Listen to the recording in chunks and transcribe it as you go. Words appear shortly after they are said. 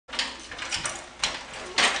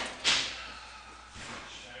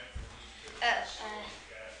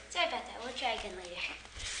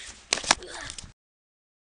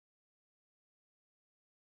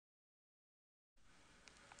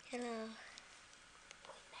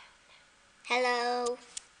Hello.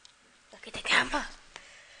 Look at the camera.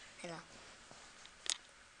 Hello.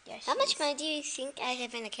 Yes. How much money do you think I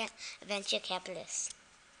have in a venture capitalist?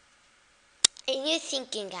 And you're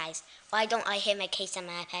thinking, guys, why don't I hit my case on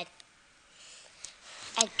my iPad?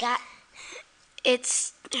 Her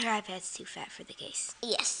iPad's too fat for the case.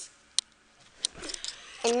 Yes.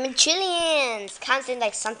 And trillions. Constant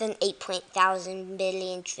like something 8,000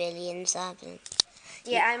 billion trillion something.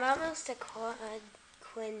 Yeah, I'm almost a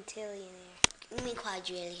quintillionaire. You mean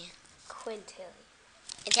quadrillion? Quintillion.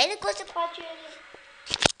 And Taylor goes to quadrillion?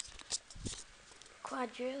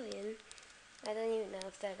 Quadrillion? I don't even know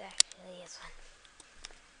if that actually is one.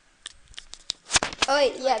 Oh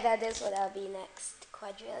wait, yeah, that is what I'll be next.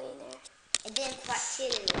 Quadrillionaire. And then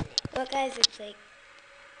quadrillion. Well guys, it's like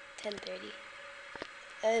 10:30.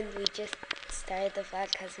 And we just started the vlog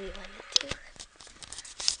because we wanted to.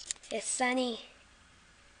 It's sunny.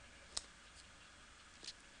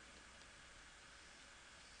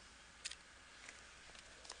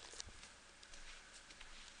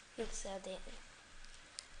 So Dan,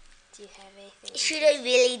 do you have anything? Should I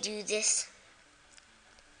really do this?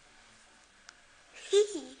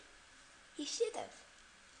 You should have.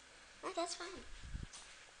 Oh, that's fine.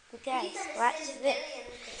 Guys, watch this.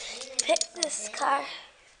 Pick this car.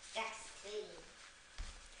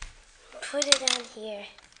 Put it on here.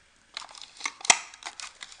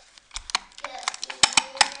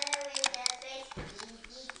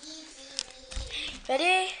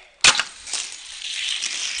 Ready?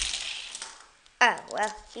 Oh,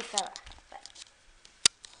 well, he fell off. But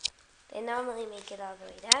they normally make it all the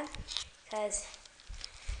way down because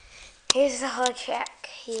here's the whole track.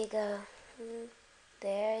 Here you go.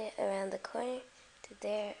 There, around the corner, to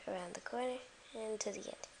there, around the corner, and to the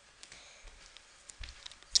end.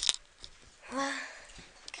 Well,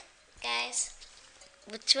 guys,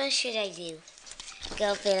 which one should I do?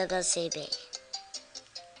 Go Fail, Go City Bay.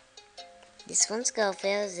 This one's Go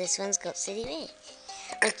Fail, this one's Go City Bay.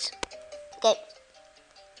 Okay.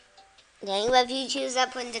 Any of you choose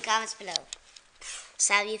that, put in the comments below.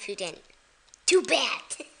 Sorry if you didn't. Too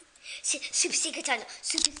bad. Super Secret Tunnel.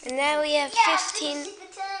 And now we have 15.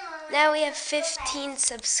 Now we have 15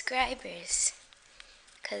 subscribers.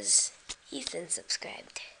 Cause Ethan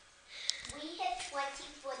subscribed. We have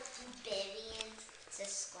 24 billion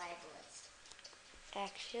subscribers.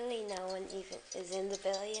 Actually, no one even is in the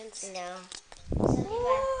billions. No.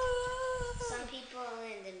 Some people are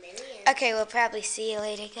in the millions. Okay, we'll probably see you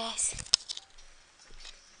later, guys.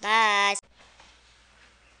 Bye.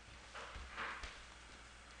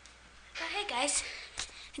 Oh, hey, guys.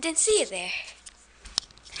 I didn't see you there.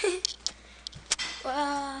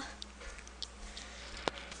 Well,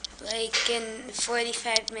 like in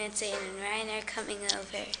 45 minutes, Aiden and Ryan are coming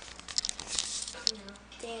over.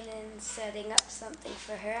 Danon's setting up something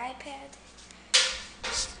for her iPad.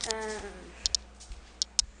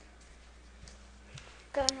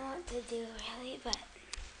 Don't know what to do really, but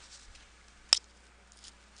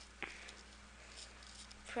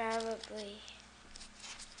probably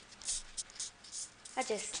I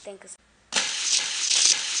just think of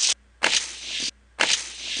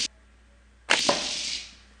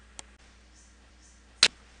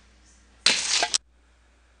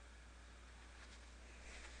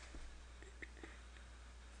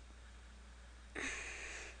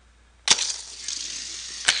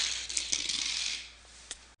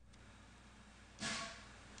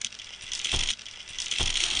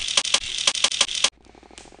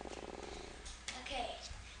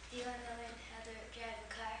Do you want to learn how to drive a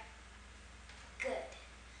car? Good.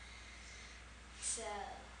 So,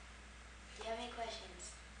 do you have any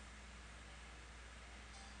questions?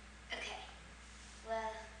 Okay.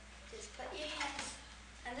 Well, just put your hands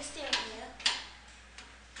on the steering wheel.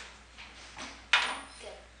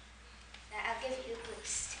 Good. Now I'll give you a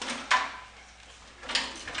boost.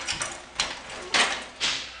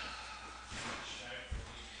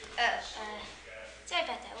 Sorry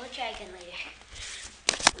about that. We'll try again later.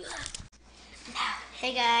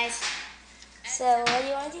 Hey guys. So, what do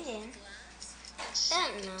you want to do, Dan? I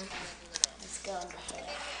don't know. Let's go over here.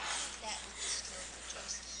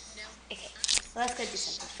 Okay, well, let's go do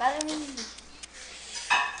something. Follow me.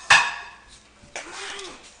 Come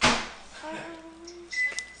on.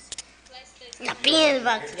 Not being in the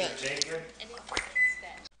box today.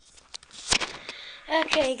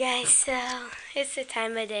 Okay, guys, so it's the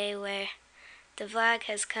time of day where the vlog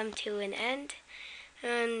has come to an end.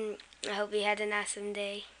 I hope you had an awesome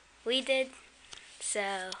day. We did.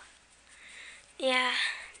 So, yeah,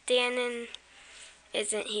 Danon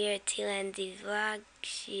isn't here to end the vlog.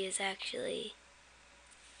 She is actually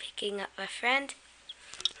picking up a friend.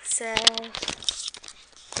 So,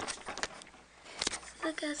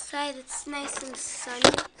 Look outside, it's nice and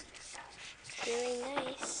sunny. Really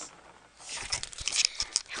nice.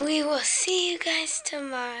 We will see you guys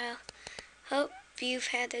tomorrow. Hope you've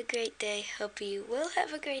had a great day. Hope you will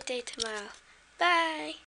have a great day tomorrow.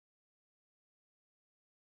 Bye.